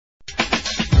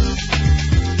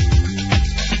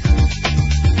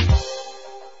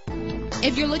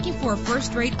If you're looking for a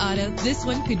first-rate auto, this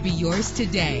one could be yours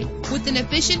today. With an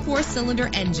efficient 4-cylinder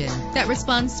engine that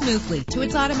responds smoothly to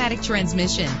its automatic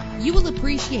transmission, you will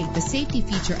appreciate the safety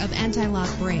feature of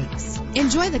anti-lock brakes.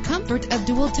 Enjoy the comfort of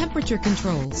dual temperature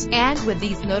controls. And with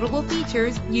these notable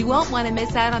features, you won't want to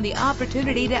miss out on the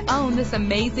opportunity to own this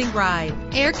amazing ride.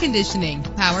 Air conditioning,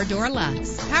 power door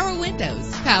locks, power windows,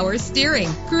 power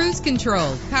steering, cruise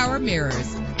control, power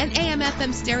mirrors, an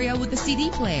AM/FM stereo with a CD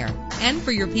player. And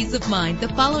for your peace of mind, the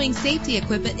following safety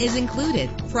equipment is included: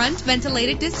 front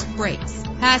ventilated disc brakes,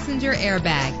 passenger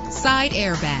airbag, side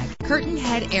airbag, curtain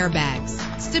head airbags,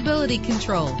 stability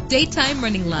control, daytime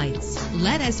running lights.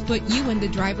 Let us put you in the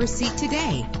driver's seat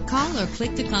today. Call or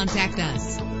click to contact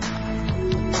us.